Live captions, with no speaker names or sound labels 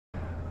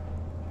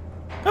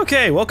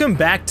Okay, welcome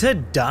back to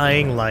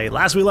Dying Light.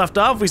 Last we left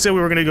off, we said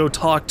we were gonna go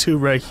talk to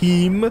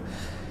Rahim.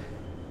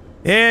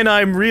 And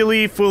I'm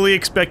really fully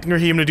expecting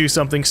Rahim to do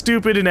something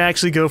stupid and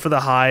actually go for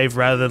the hive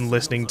rather than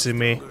listening to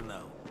me.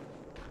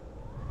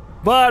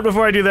 But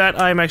before I do that,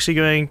 I'm actually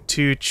going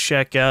to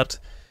check out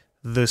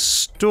the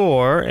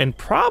store and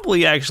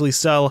probably actually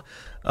sell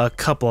a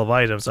couple of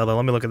items. Although,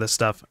 let me look at this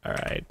stuff.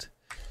 Alright.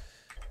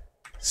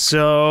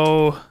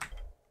 So...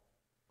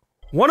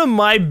 one of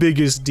my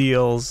biggest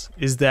deals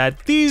is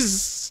that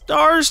these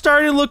are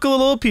starting to look a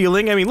little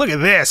appealing. I mean, look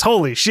at this.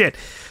 Holy shit.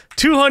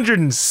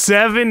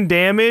 207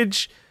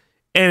 damage,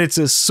 and it's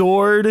a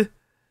sword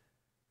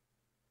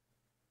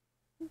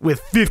with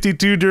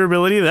 52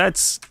 durability. That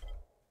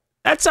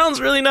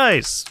sounds really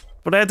nice,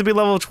 but I have to be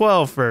level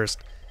 12 first.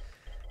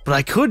 But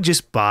I could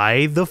just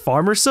buy the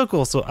farmer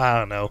sickle, so I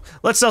don't know.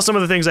 Let's sell some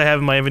of the things I have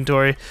in my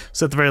inventory,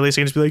 so at the very least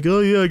I can just be like,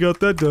 oh yeah, I got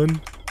that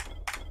done.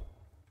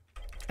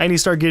 I need to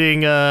start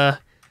getting,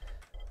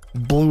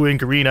 blue and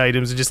green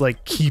items and just,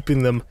 like,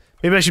 keeping them.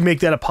 Maybe I should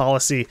make that a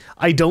policy.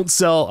 I don't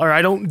sell, or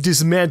I don't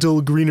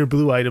dismantle green or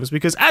blue items,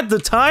 because at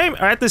this time,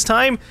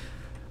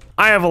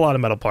 I have a lot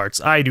of metal parts.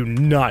 I do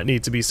not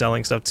need to be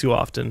selling stuff too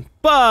often.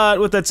 But,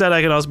 with that said,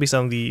 I can also be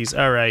selling these.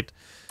 Alright.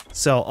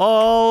 Sell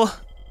all.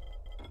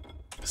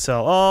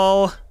 Sell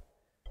all.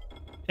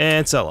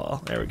 And sell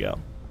all. There we go.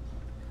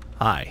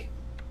 Hi.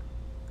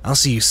 I'll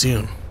see you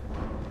soon.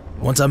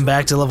 Once I'm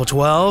back to level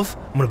 12,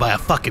 I'm gonna buy a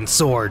fucking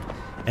sword.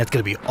 That's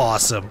gonna be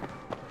awesome.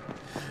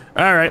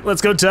 Alright,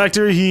 let's go talk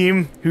to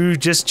Rahim, who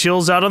just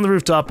chills out on the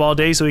rooftop all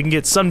day so he can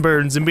get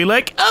sunburns and be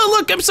like, oh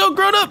look, I'm so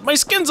grown up, my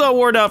skin's all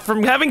worn out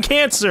from having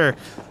cancer.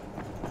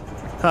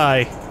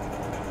 Hi.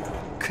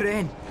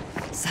 Crane,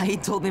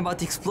 Saeed told me about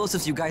the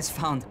explosives you guys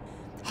found.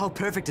 How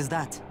perfect is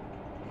that?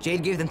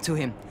 Jade gave them to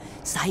him.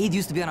 Saeed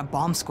used to be on a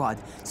bomb squad,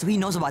 so he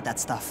knows about that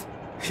stuff.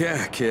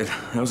 Yeah, kid,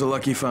 that was a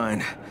lucky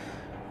find.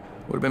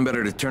 Would've been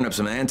better to turn up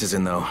some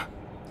antizin, though.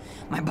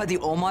 My buddy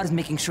Omar is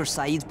making sure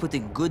Saeed's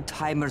putting good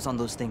timers on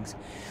those things.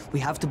 We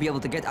have to be able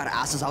to get our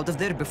asses out of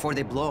there before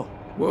they blow.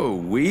 Whoa,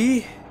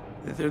 we?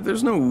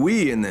 There's no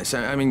we in this.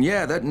 I mean,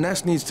 yeah, that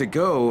nest needs to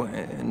go,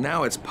 and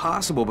now it's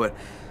possible, but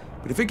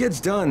if it gets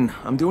done,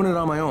 I'm doing it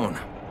on my own.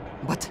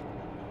 But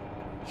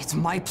it's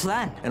my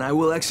plan. And I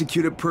will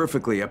execute it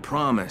perfectly, I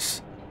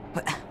promise.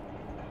 But...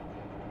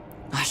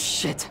 ah,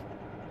 shit.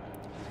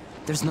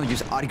 There's no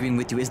use arguing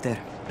with you, is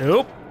there?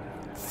 Nope.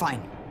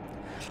 Fine.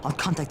 I'll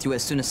contact you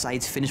as soon as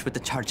Saeed's finished with the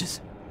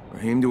charges.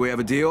 Rahim, do we have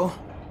a deal?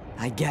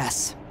 I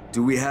guess.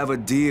 Do we have a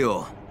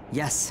deal?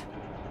 Yes.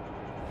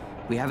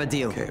 We have a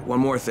deal. Okay, one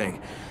more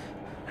thing.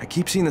 I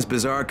keep seeing this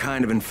bizarre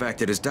kind of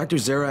infected. Is Dr.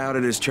 Zera out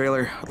at his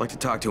trailer? I'd like to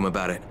talk to him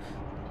about it.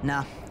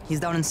 Nah, he's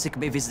down in sick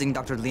bay visiting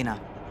Dr.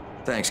 Lena.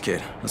 Thanks,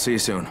 kid. I'll see you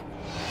soon.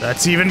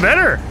 That's even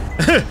better.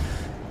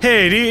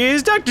 Hey,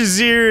 is Dr.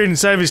 Zera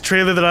inside of his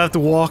trailer that I have to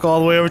walk all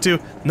the way over to?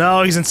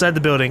 No, he's inside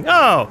the building.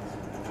 Oh,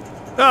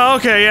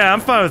 okay, yeah,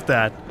 I'm fine with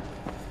that.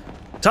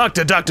 Talk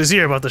to Dr.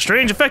 Zera about the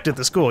strange effect at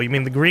the school. You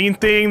mean the green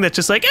thing that's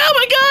just like, oh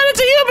my god,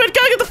 it's a human,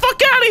 gotta get the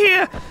fuck out of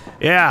here!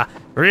 Yeah,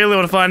 really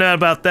want to find out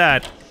about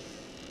that.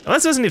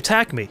 Unless it doesn't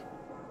attack me.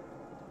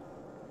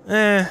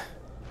 It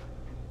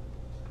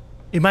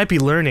might be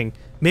learning.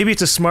 Maybe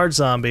it's a smart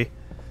zombie.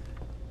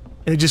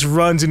 And it just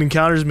runs and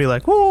encounters me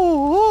like,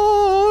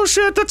 oh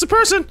shit, that's a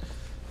person!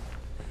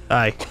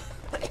 Hi.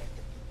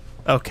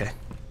 Okay.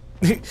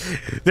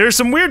 There's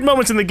some weird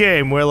moments in the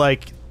game where,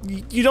 like,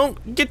 you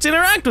don't get to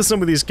interact with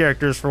some of these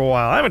characters for a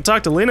while. I haven't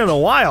talked to Lena in a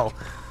while.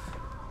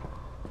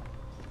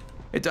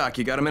 Hey, Doc,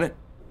 you got a minute?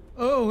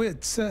 Oh,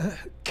 it's,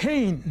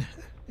 Kane.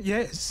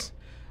 Yes.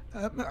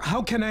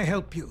 How can I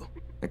help you?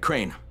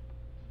 Crane.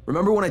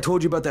 Remember when I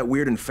told you about that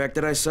weird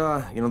infected I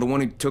saw? You know, the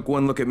one who took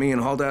one look at me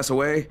and hauled ass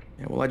away?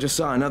 Yeah, well, I just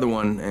saw another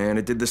one, and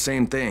it did the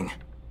same thing.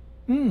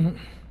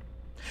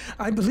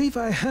 I believe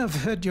I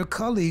have heard your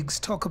colleagues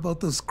talk about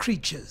those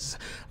creatures.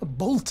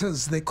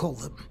 Bolters, they call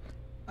them.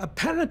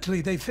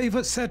 Apparently, they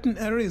favor certain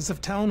areas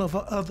of town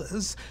over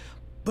others,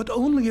 but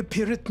only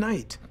appear at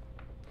night.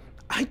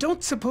 I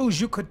don't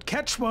suppose you could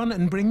catch one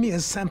and bring me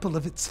a sample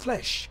of its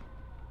flesh.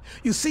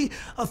 You see,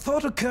 a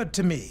thought occurred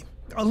to me.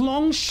 A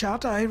long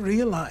shot, I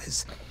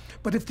realize.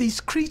 But if these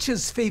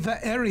creatures favor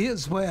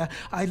areas where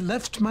I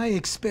left my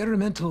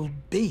experimental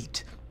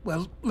bait,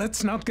 well,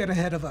 let's not get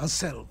ahead of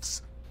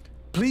ourselves.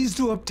 Please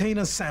do obtain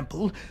a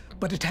sample,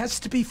 but it has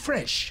to be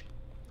fresh.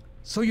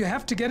 So you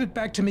have to get it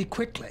back to me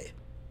quickly.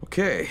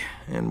 Okay,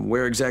 and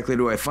where exactly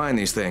do I find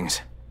these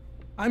things?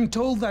 I'm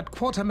told that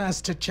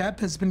quartermaster chap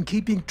has been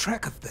keeping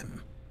track of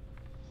them.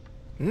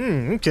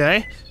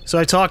 Okay. So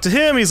I talk to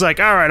him, he's like,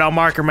 alright, I'll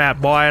mark your map,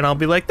 boy, and I'll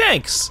be like,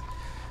 thanks.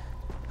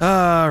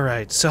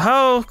 Alright, so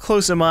how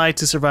close am I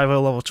to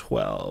survival level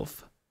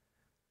 12?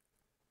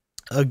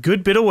 A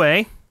good bit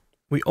away.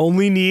 We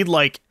only need,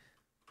 like,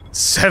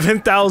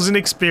 7,000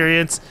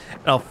 experience,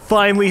 and I'll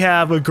finally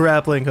have a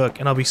grappling hook,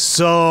 and I'll be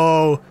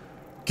so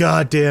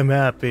goddamn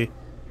happy.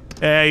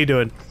 Hey, how you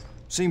doing?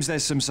 Seems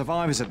there's some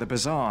survivors at the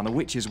bazaar, and the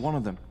witch is one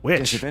of them. Witch?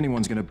 Guess if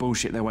anyone's gonna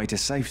bullshit their way to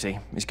safety,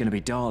 it's gonna be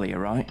Dahlia,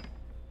 right?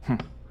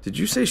 Did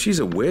you say she's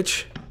a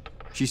witch?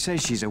 She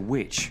says she's a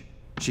witch.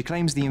 She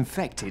claims the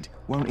infected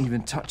won't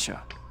even touch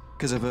her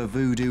because of her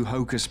voodoo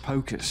hocus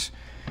pocus.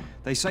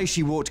 They say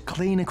she walked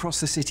clean across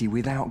the city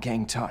without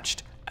getting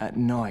touched at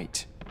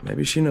night.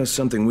 Maybe she knows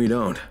something we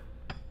don't.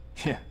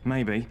 Yeah,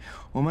 maybe.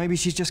 Or maybe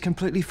she's just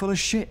completely full of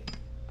shit.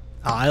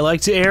 I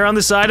like to err on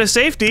the side of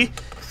safety.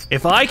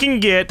 If I can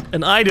get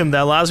an item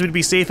that allows me to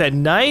be safe at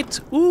night,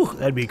 ooh,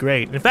 that'd be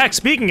great. In fact,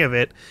 speaking of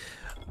it,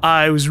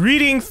 I was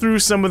reading through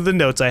some of the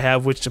notes I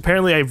have, which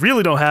apparently I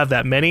really don't have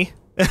that many,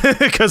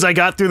 because I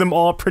got through them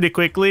all pretty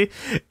quickly,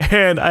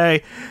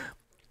 and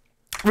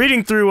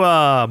reading through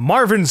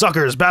Marvin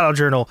Zucker's battle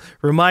journal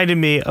reminded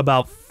me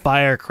about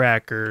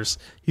firecrackers.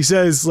 He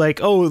says,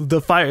 like, oh,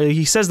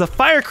 he says the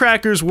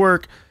firecrackers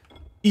work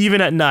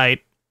even at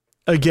night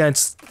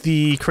against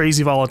the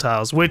crazy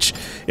volatiles, which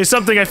is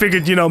something I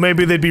figured, you know,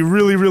 maybe they'd be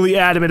really, really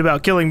adamant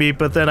about killing me,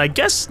 but then I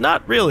guess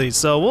not really,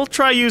 so we'll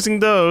try using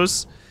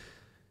those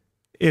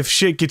if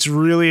shit gets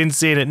really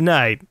insane at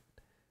night.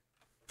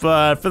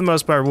 But for the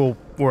most part, we'll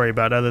worry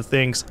about other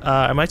things.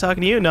 Am I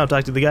talking to you? No, I'm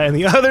talking to the guy on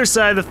the other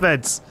side of the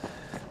fence.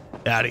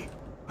 Howdy.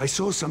 I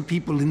saw some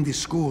people in this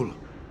school.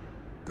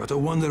 Gotta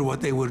wonder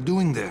what they were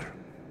doing there.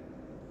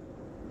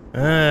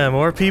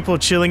 More people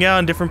chilling out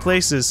in different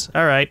places.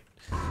 Alright.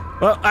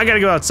 Well, I gotta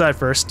go outside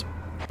first.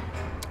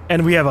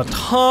 And we have a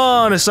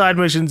ton of side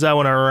missions I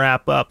want to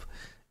wrap up.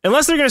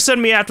 Unless they're gonna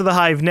send me after the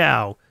hive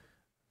now.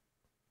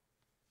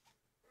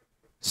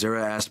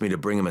 Zera asked me to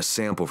bring him a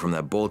sample from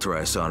that bolter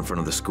I saw in front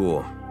of the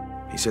school.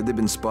 He said they'd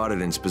been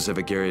spotted in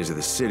specific areas of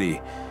the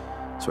city,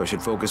 so I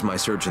should focus my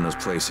search in those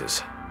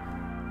places.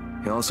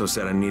 He also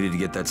said I needed to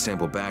get that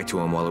sample back to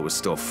him while it was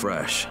still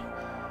fresh.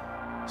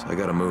 So I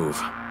gotta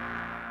move.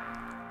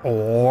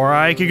 Or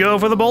I could go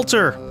for the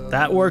bolter.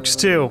 That works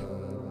too.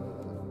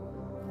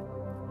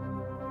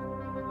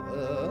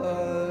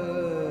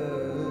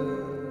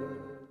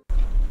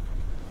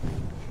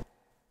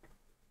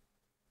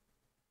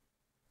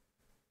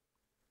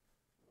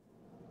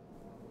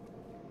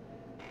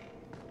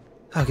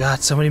 Oh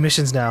god, so many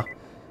missions now.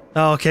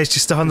 Oh, okay, it's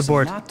just on the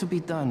board. There's a lot to be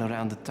done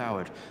around the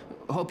tower.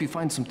 Hope you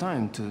find some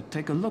time to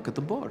take a look at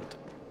the board.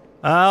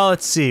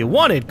 Let's see.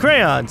 Wanted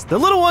crayons. The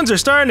little ones are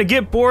starting to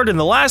get bored, and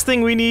the last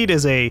thing we need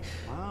is a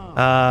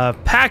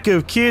pack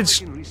of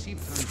kids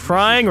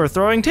crying or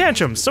throwing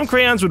tantrums. Some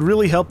crayons would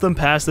really help them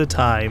pass the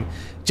time.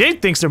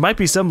 Jade thinks there might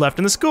be some left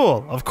in the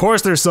school. Of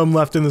course there's some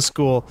left in the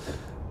school.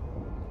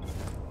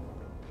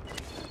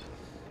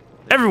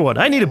 Everyone,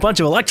 I need a bunch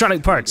of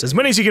electronic parts, as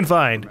many as you can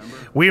find.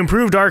 We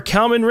improved our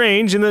Kalman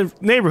range in the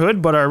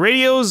neighborhood, but our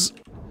radios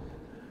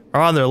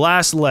are on their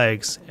last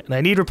legs, and I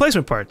need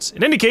replacement parts.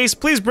 In any case,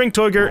 please bring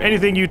Toiger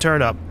anything you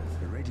turn up.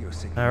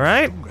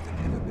 Alright.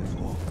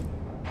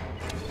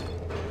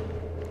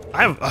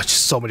 I have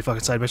just so many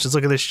fucking side missions.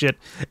 Look at this shit.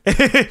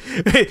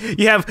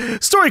 You have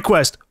story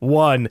quest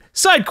 1,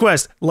 side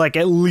quest like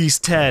at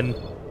least 10.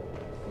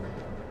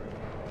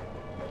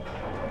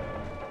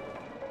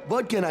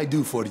 What can I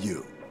do for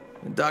you?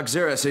 Doc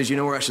Zera says you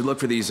know where I should look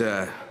for these,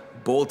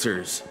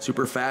 bolters.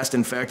 Super fast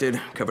infected,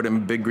 covered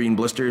in big green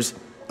blisters.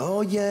 Oh,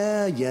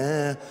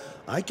 yeah.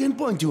 I can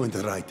point you in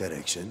the right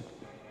direction.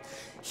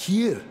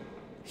 Here,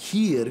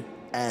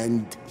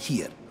 and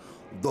here.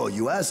 Though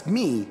you ask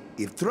me,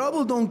 if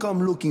trouble don't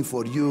come looking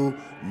for you,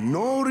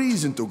 no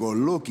reason to go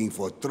looking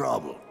for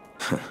trouble.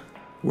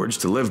 Words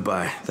to live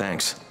by,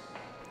 thanks.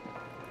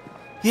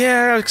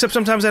 Yeah, except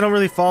sometimes I don't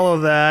really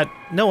follow that.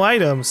 No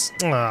items.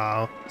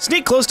 Aww.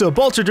 Sneak close to a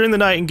bolter during the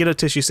night and get a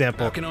tissue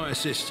sample. How can I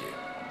assist you?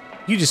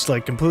 You just,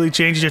 like, completely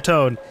changed your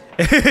tone.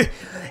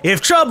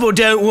 If trouble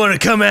don't want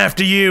to come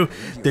after you,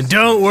 then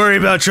don't worry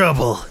about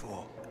trouble.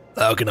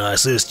 How can I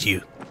assist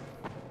you?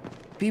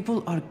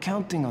 People are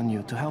counting on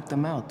you to help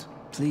them out.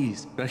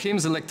 Please.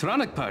 Rahim's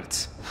electronic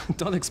parts.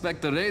 Don't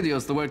expect the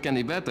radios to work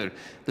any better.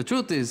 The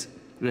truth is,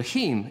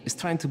 Rahim is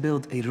trying to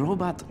build a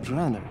robot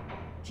runner.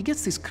 He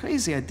gets these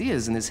crazy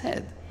ideas in his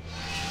head.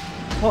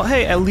 Well,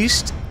 hey, at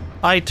least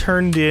I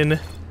turned in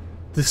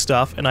the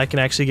stuff and I can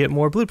actually get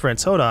more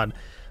blueprints. Hold on.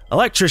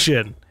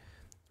 Electrician.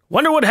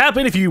 Wonder what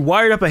happened if you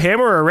wired up a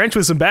hammer or a wrench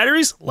with some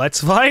batteries?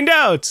 Let's find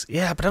out.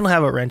 Yeah, but I don't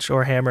have a wrench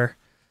or hammer.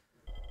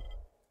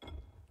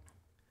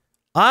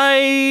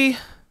 I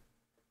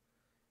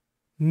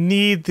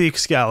need the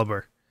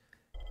Excalibur.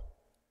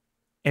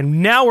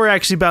 And now we're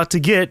actually about to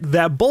get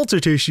that bolter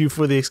tissue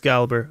for the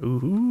Excalibur.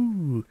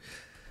 Ooh.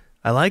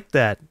 I like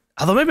that.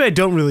 Although maybe I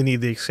don't really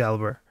need the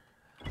Excalibur.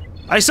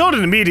 I sold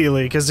it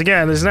immediately, because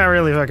again, there's not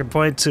really a fucking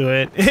point to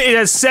it. It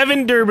has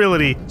 7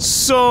 durability.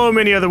 So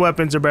many other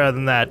weapons are better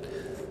than that.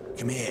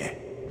 Come here.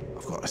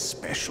 I've got a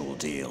special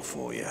deal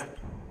for you.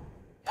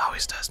 He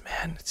always does,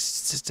 man. It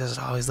just does it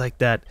always like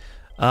that.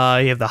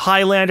 You have the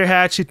Highlander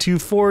hatch at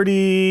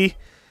 240.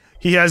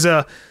 He has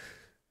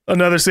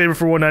another saber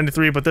for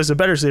 193, but there's a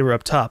better saber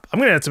up top. I'm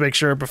gonna have to make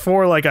sure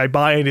before like I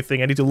buy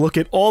anything, I need to look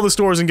at all the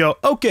stores and go,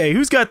 okay,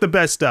 who's got the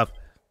best stuff?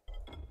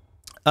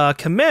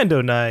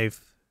 Commando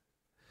knife.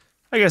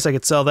 I guess I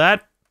could sell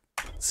that.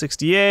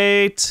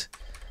 68.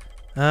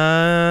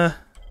 I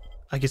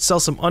could sell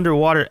some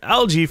underwater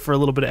algae for a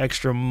little bit of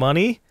extra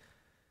money.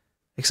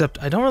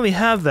 Except I don't really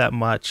have that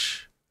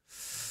much.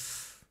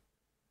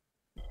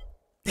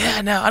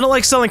 Yeah, no, I don't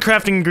like selling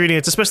crafting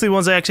ingredients, especially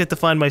ones I actually have to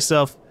find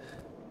myself.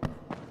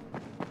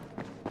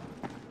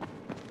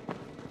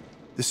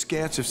 The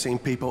scouts have seen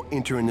people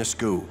entering the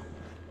school.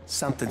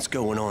 Something's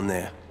going on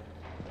there.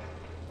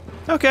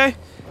 Okay.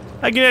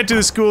 I can head to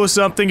the school or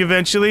something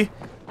eventually.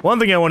 One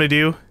thing I want to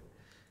do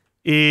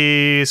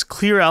is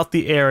clear out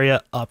the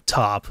area up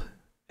top.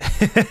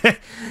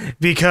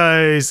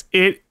 Because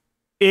it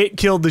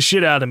killed the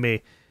shit out of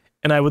me.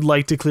 And I would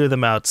like to clear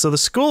them out. So the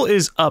school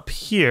is up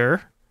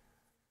here.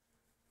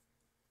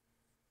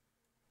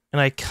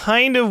 And I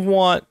kind of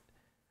want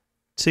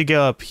to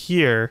go up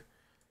here.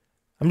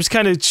 I'm just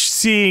kind of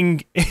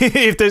seeing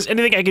if there's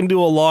anything I can do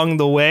along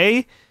the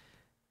way.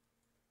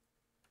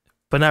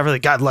 But not really.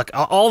 God, look,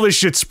 all this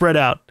shit's spread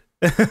out.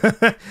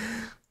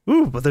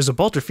 Ooh, but there's a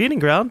bolter feeding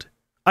ground.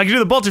 I can do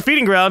the bolter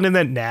feeding ground and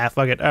then, nah,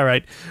 fuck it. All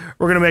right,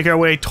 we're gonna make our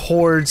way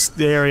towards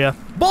the area.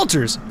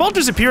 Bolters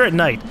appear at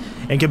night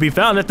and can be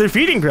found at their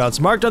feeding grounds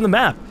marked on the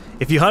map.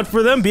 If you hunt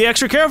for them, be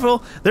extra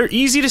careful. They're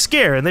easy to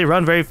scare and they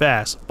run very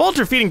fast.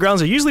 Bolter feeding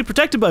grounds are usually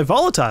protected by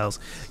volatiles.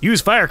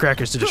 Use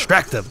firecrackers to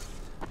distract them.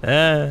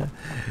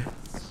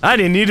 I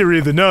didn't need to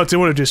read the notes. It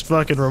would have just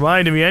fucking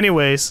reminded me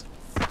anyways.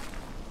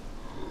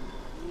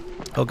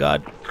 Oh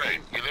god. Great,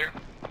 you there?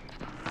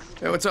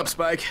 Hey, what's up,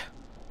 Spike?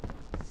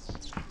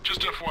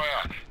 Just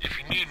FYI, if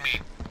you need me,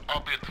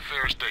 I'll be at the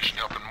ferry station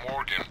helping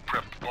Morgan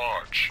prep the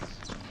barge.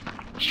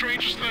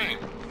 Strangest thing,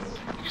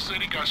 he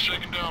said he got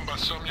shaken down by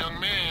some young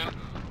man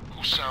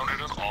who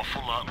sounded an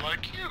awful lot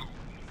like you.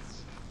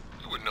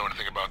 You wouldn't know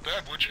anything about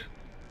that, would you?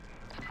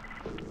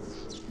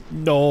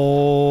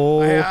 No.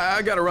 Hey,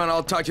 I gotta run.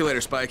 I'll talk to you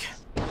later, Spike.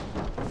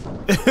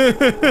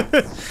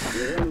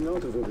 We're running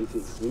out of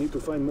everything. We need to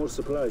find more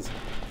supplies.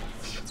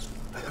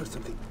 I heard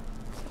something.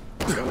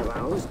 One of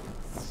ours?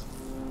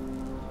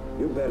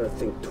 You better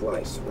think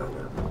twice,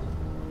 runner.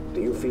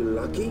 Do you feel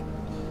lucky?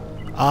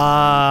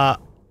 I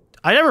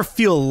never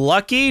feel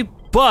lucky,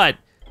 but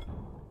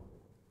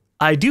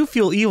I do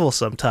feel evil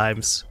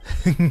sometimes.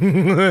 Here,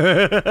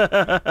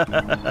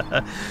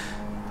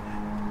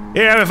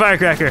 have a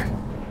firecracker.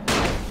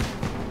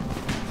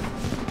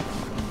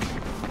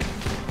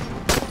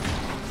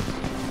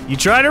 You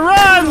try to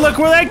run! Look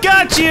where that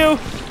got you!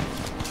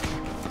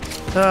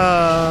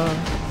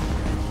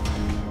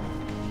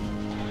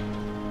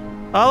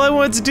 All I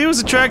wanted to do was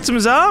attract some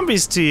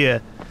zombies to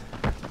you.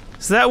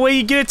 So that way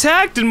you get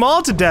attacked and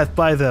mauled to death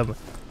by them.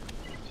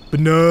 But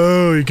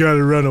no, you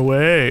gotta run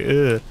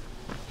away. Ugh.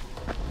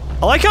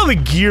 I like how the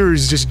gear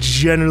is just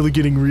generally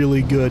getting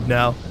really good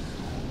now.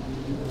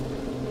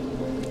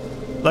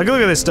 Like,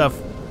 look at this stuff.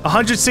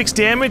 106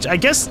 damage. I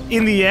guess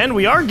in the end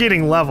we are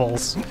getting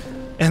levels.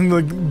 And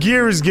the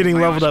gear is getting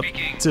leveled up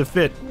to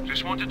fit.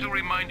 Just wanted to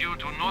remind you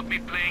to not be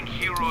playing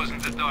heroes in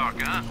the dark,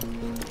 huh?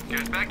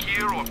 Get back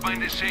here or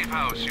find a safe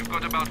house. You've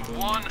got about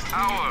 1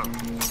 hour.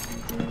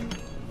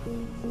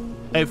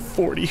 I have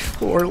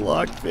 44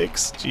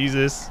 lockpicks.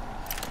 Jesus.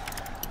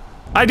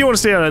 I do want to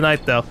stay out at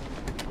night, though.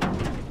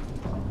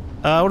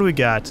 What do we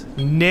got?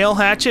 Nail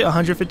hatchet,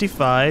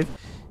 155.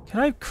 Can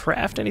I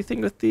craft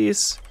anything with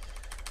these?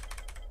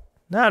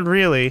 Not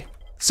really.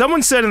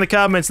 Someone said in the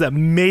comments that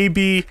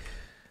maybe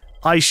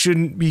I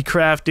shouldn't be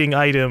crafting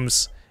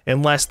items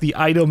unless the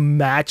item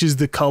matches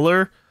the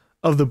color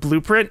of the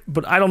blueprint,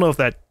 but I don't know if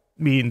that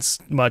means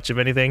much of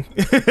anything.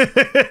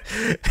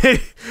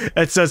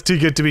 That sounds too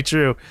good to be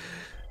true.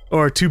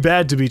 Or too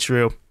bad to be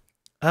true.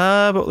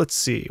 But let's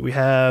see. We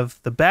have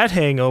the Bat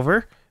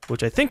Hangover,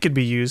 which I think could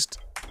be used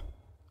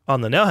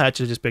on the nail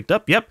hatchet I just picked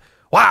up. Yep.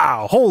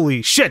 Wow,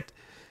 holy shit.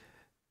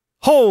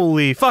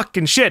 Holy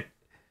fucking shit.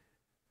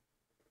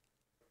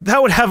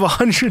 That would have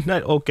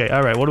 109. Okay,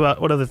 alright,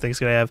 what other things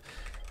can I have?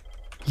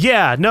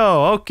 Yeah,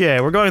 no, okay,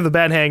 we're going to the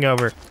Bat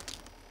Hangover.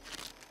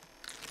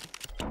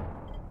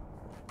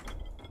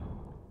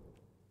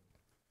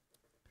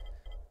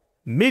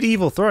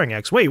 Medieval throwing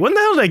axe. Wait, when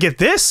the hell did I get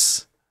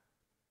this?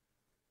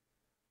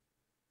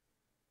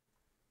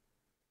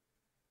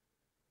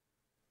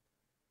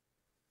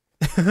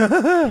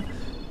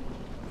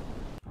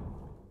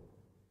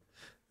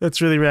 That's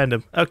really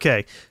random.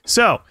 Okay,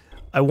 so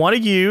I want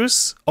to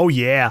use... Oh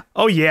yeah,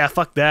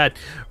 fuck that.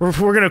 We're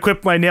gonna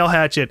equip my nail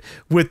hatchet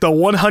with the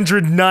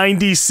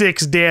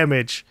 196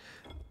 damage.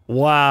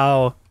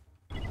 Wow.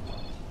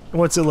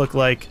 What's it look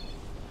like?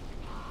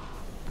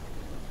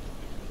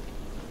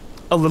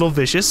 A little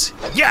vicious.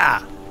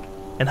 Yeah!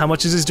 And how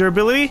much is his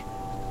durability?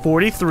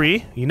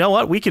 43. You know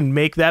what? We can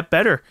make that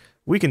better.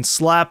 We can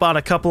slap on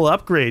a couple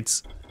of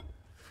upgrades.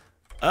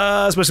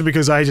 Especially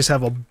because I just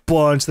have a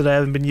bunch that I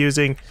haven't been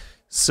using.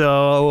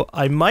 So,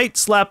 I might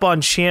slap on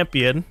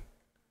Champion.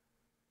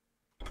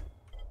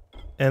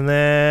 And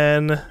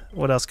then,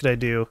 what else could I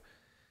do?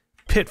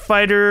 Pit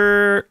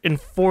Fighter,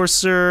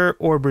 Enforcer,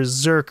 or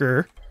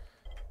Berserker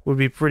would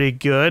be pretty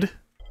good.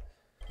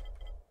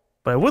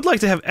 But I would like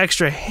to have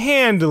extra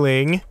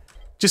handling,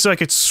 just so I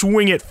could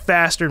swing it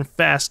faster and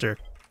faster.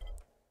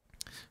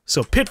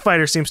 So Pit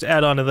Fighter seems to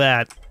add on to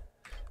that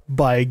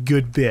by a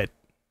good bit.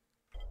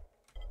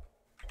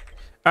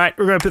 Alright,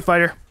 we're going pit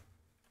fighter.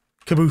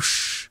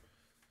 Kaboosh.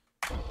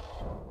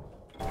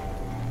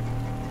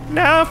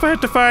 Now, if I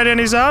have to fight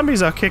any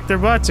zombies, I'll kick their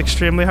butts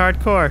extremely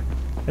hardcore.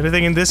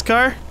 Anything in this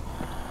car?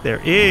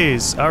 There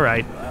is.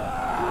 Alright.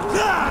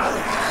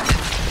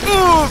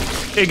 Ooh!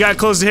 It got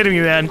close to hitting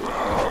me, man.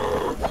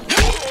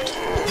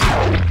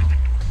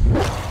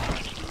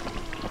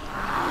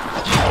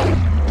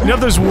 You know, if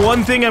there's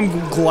one thing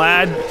I'm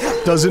glad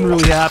doesn't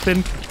really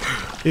happen,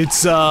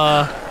 it's,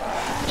 oh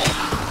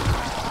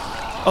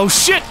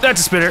shit! That's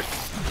a spitter.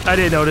 I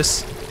didn't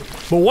notice.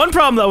 But one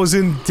problem that was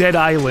in Dead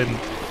Island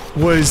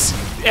was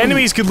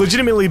enemies could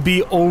legitimately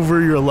be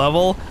over your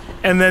level,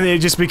 and then it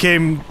just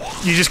became,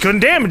 you just couldn't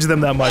damage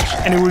them that much,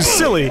 and it was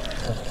silly.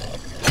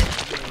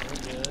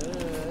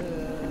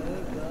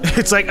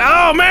 It's like,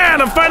 oh man,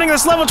 I'm fighting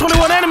this level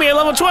 21 enemy at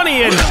level 20,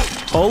 and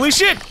holy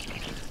shit,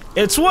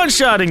 it's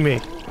one-shotting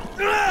me.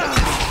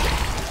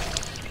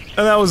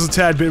 And that was a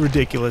tad bit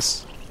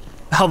ridiculous.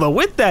 Although,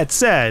 with that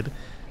said,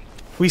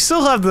 we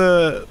still have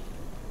the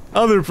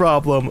other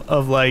problem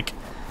of, like,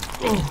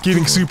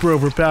 getting super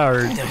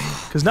overpowered.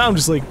 Because now I'm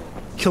just, like,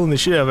 killing the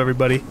shit out of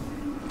everybody.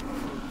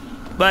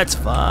 That's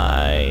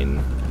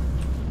fine.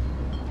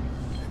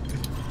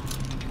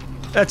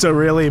 That's a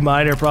really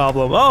minor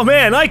problem. Oh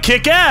man, I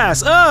kick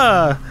ass!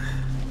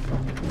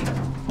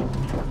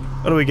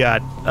 What do we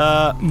got?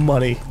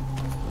 Money.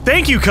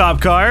 Thank you, cop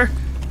car!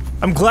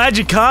 I'm glad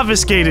you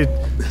confiscated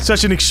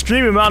such an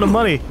extreme amount of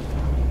money.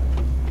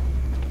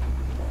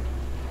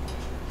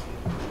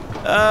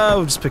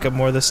 We'll just pick up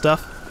more of this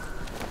stuff.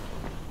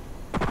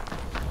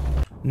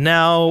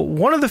 Now,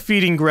 one of the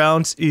feeding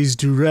grounds is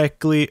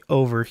directly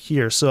over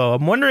here, so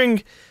I'm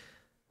wondering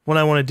what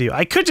I want to do.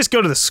 I could just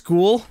go to the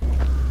school.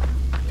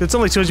 It's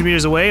only 200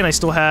 meters away, and I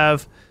still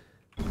have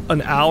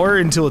an hour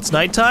until it's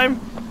nighttime,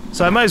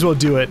 so I might as well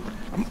do it.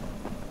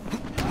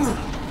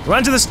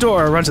 Run to the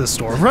store, run to the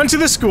store, run to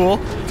the school,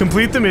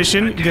 complete the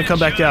mission, you can come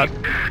back out.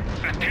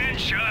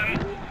 Attention!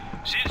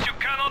 Since you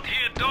cannot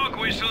hear dog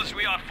whistles,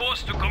 we are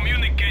forced to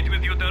communicate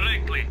with you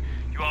directly.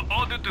 You are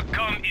ordered to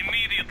come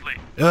immediately.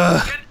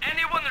 Can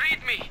anyone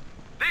read me?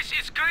 This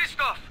is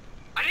Christoph.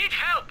 I need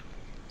help.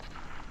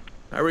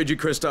 I read you,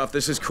 Christoph.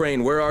 This is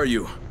Crane. Where are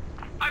you?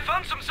 I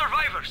found some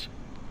survivors.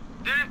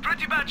 They're in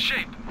pretty bad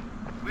shape.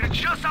 We're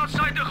just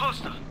outside the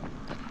hostel.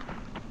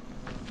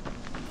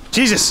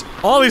 Jesus,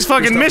 all these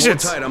fucking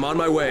missions! Hold tight, I'm on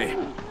my way.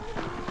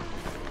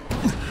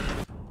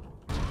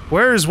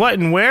 Where is what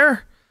and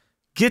where?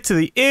 Get to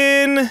the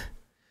inn. I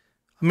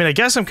mean, I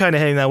guess I'm kind of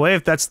heading that way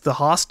if that's the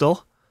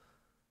hostel.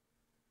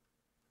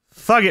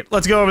 Fuck it,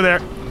 let's go over there.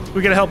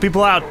 We gotta help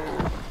people out.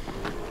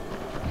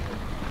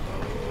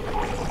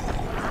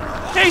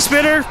 Hey,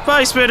 Spitter!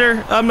 Bye,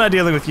 Spitter! I'm not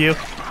dealing with you.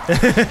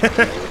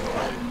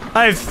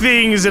 I have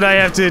things that I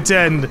have to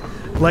attend,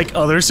 like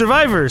other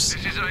survivors.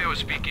 This is Io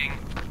speaking.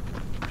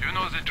 You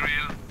know the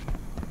drill.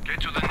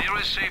 Get to the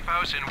nearest safe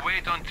house and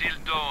wait until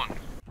dawn.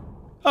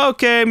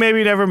 Okay,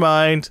 maybe never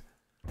mind.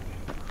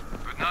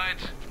 Good night,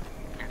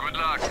 and good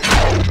luck.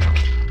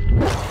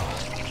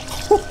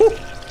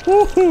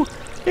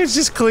 It's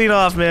just clean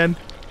off, man.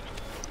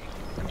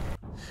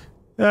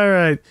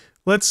 Alright,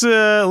 let's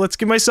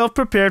get myself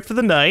prepared for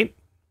the night.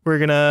 We're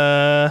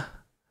gonna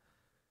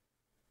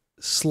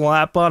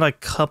slap on a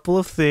couple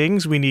of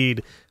things. We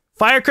need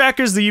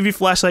firecrackers, the UV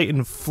flashlight,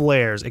 and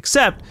flares.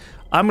 Except,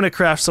 I'm gonna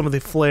craft some of the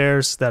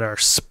flares that are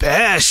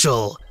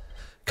special,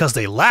 because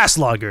they last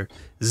longer.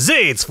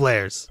 Zaid's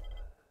flares.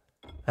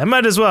 I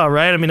might as well,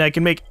 right? I mean, I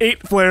can make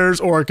 8 flares,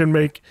 or I can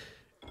make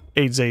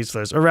 8 Zaid's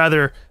flares. Or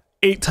rather,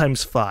 8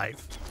 times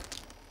 5.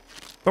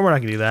 But we're not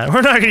gonna do that.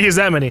 We're not gonna use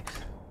that many.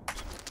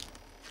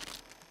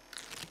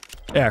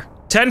 There.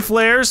 10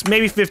 flares,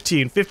 maybe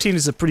 15. 15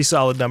 is a pretty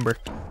solid number.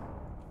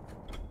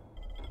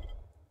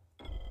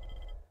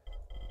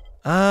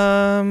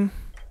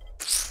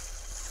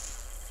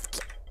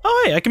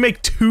 Oh, hey, I can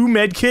make 2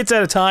 medkits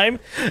at a time?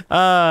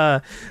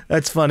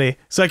 That's funny.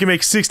 So I can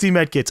make 60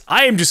 medkits.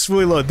 I am just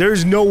fully loaded.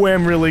 There's no way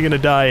I'm really gonna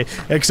die,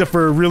 except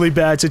for really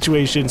bad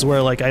situations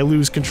where, like, I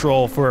lose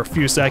control for a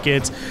few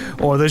seconds,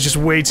 or there's just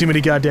way too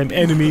many goddamn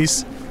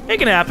enemies. It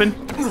can happen.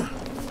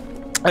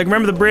 Like,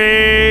 remember the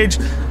bridge?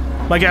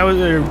 My guy was,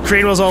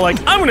 Crane was all like,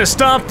 I'm gonna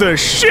stomp the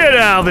shit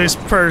out of this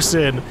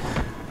person!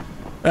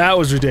 That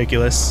was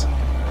ridiculous.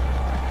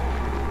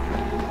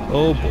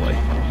 Oh boy.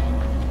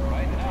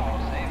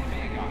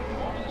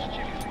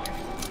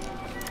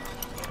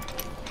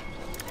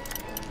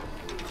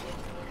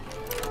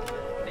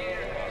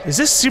 Is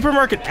this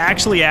supermarket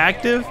actually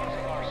active?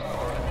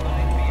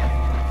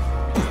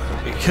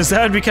 Because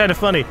that would be kind of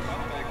funny.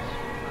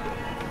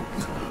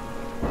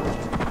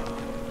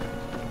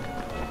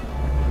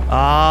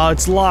 Ah,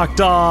 it's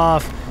locked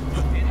off.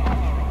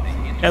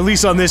 At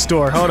least on this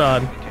door. Hold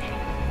on.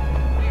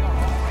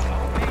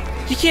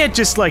 You can't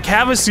just, like,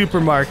 have a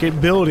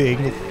supermarket building,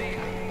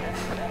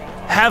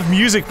 have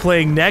music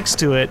playing next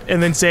to it,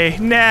 and then say,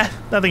 nah,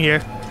 nothing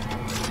here.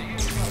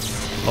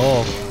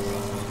 Oh.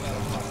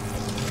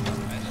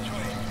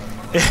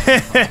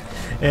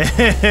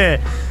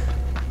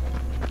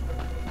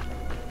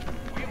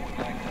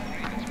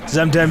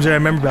 Sometimes I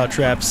remember about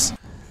traps,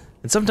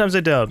 and sometimes I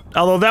don't.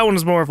 Although that one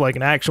is more of like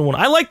an action one.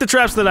 I like the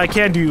traps that I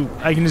can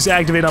just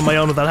activate on my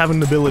own without having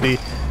an ability.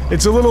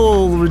 It's a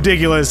little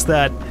ridiculous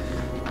that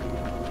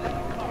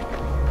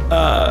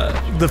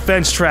the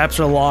fence traps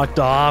are locked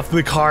off,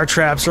 the car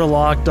traps are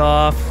locked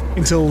off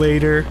until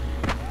later.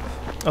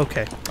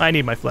 Okay, I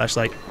need my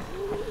flashlight.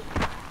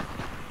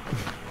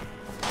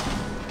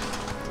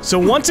 So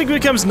once it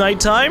becomes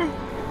nighttime,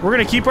 we're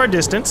gonna keep our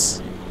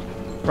distance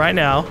right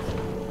now.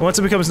 Once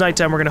it becomes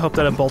nighttime, we're gonna hope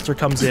that a bolter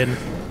comes in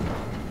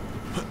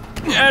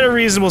at a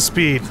reasonable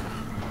speed.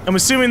 I'm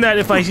assuming that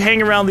if I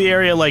hang around the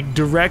area like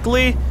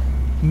directly,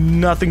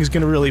 nothing's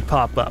gonna really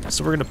pop up.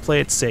 So we're gonna play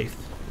it safe.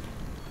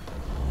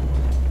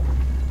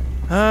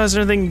 Is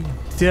there anything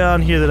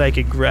down here that I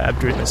could grab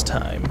during this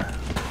time?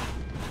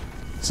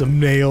 Some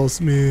nails,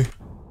 me.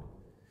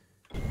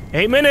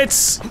 8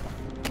 minutes!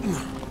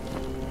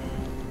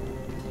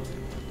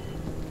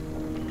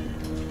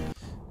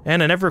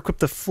 And I never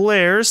equipped the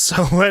flares,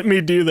 so let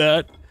me do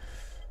that.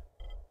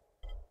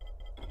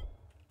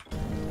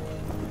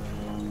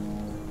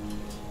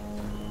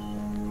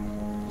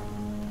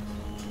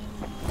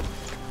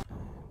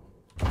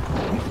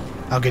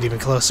 I'll get even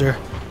closer.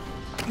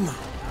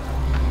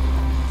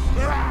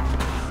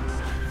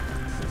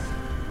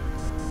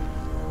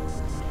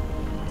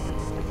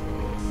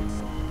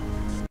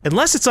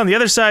 Unless it's on the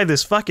other side of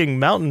this fucking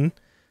mountain.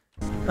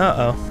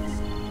 Uh-oh.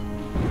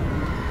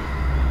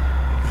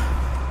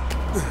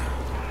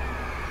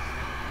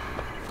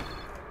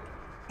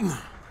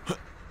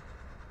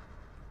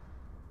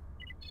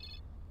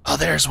 Oh,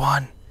 there's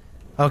one.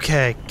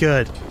 Okay,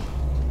 good.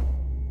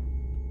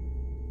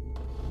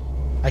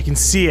 I can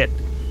see it.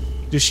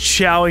 Just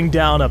chowing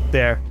down up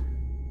there.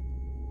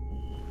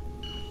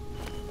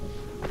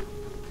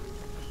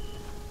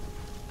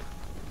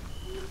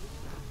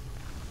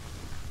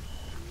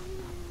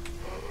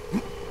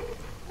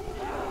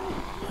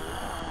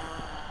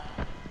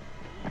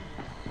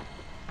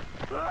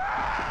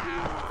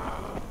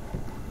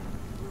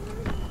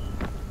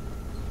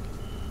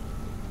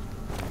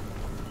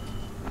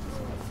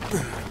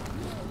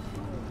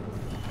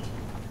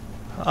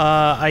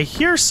 I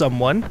hear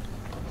someone.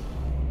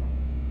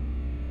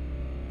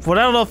 But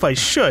I don't know if I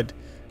should.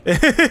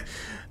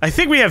 I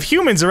think we have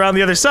humans around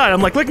the other side.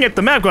 I'm like looking at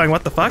the map going,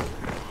 what the fuck?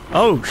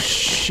 Oh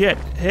shit.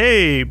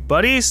 Hey,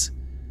 buddies.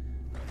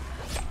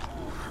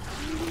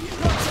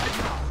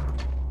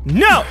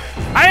 No!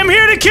 I am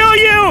here to kill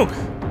you!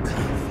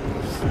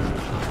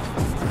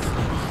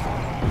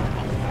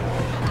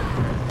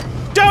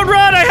 Don't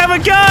run! I have a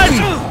gun!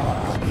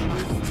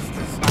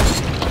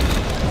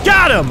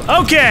 Got him!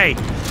 Okay!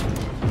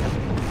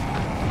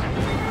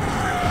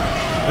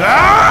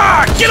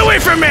 Ah! Get away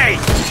from me!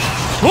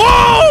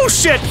 Oh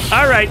shit!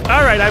 Alright,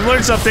 I've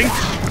learned something.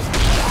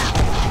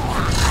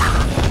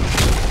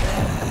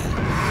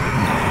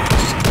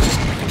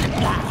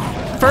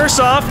 First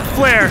off,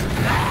 flare.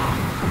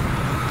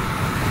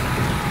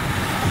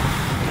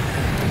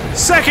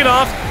 Second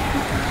off,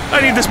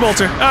 I need this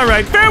bolter.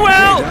 Alright,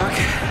 farewell! Hey, Doc.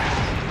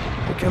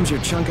 Here comes your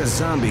chunk of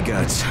zombie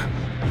guts.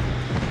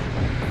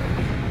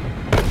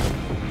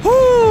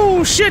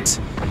 Whoo, shit!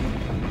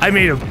 I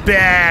made a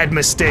bad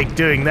mistake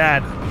doing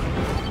that.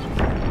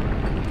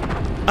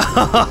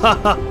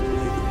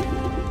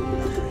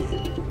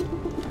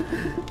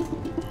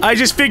 I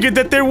just figured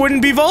that there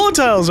wouldn't be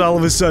volatiles all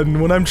of a sudden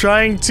when I'm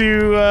trying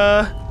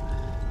to,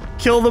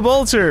 kill the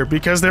bolter,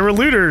 because there were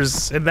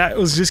looters, and that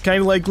was just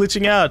kind of like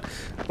glitching out.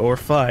 But we're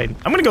fine.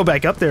 I'm gonna go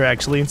back up there,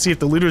 actually, and see if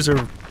the looters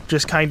are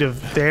just kind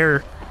of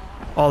there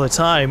all the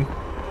time.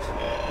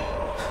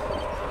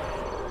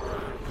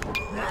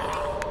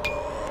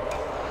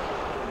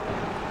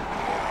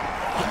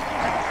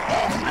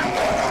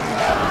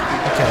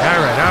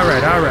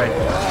 Alright.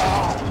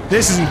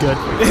 This isn't good.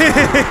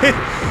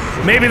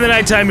 Maybe the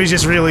nighttime is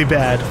just really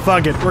bad.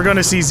 Fuck it, we're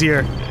gonna seize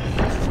here.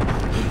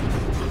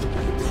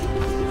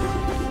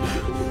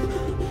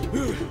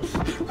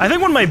 I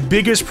think one of my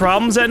biggest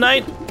problems at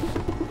night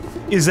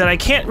is that I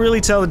can't really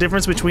tell the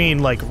difference between,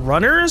 like,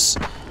 runners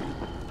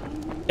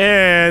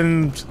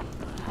and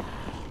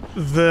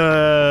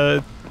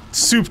the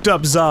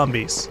souped-up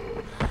zombies.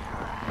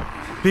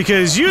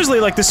 Because usually,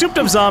 like, the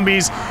souped-up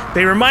zombies,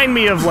 they remind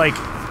me of, like,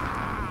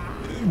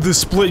 the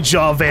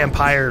split-jaw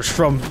vampires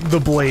from the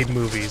Blade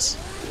movies.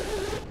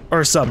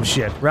 Or some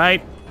shit,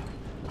 right?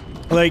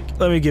 Like,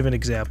 let me give an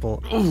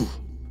example.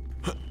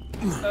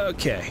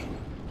 Okay.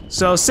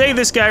 So, say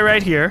this guy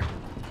right here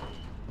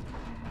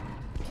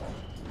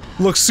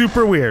looks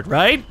super weird,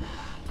 right?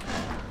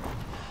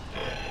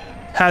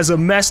 Has a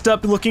messed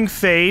up looking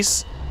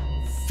face,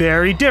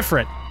 very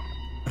different.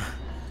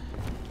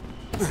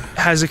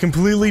 Has a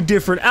completely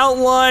different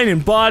outline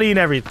and body and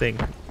everything.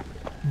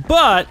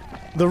 But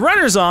the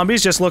runner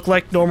zombies just look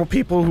like normal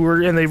people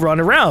and they run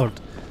around.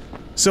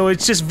 So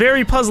it's just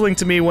very puzzling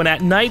to me when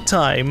at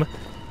nighttime,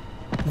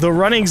 the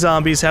running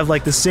zombies have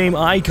like the same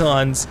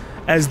icons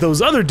as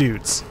those other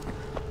dudes.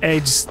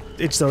 And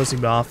it's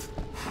throwing me off.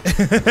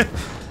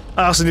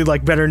 I also need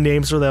like better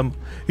names for them.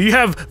 You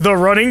have the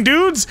running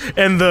dudes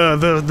and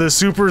the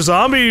super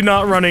zombie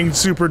not running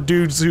super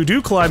dudes who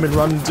do climb and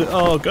run.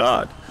 Oh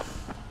god.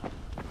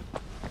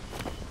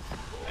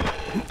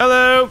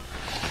 Hello.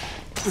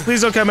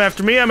 Please don't come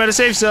after me. I'm at a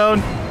safe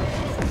zone.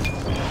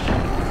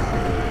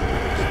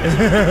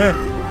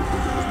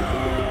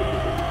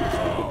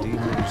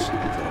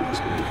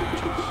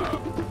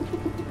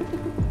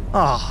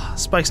 Ah,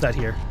 Spike's not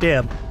here.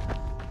 Damn.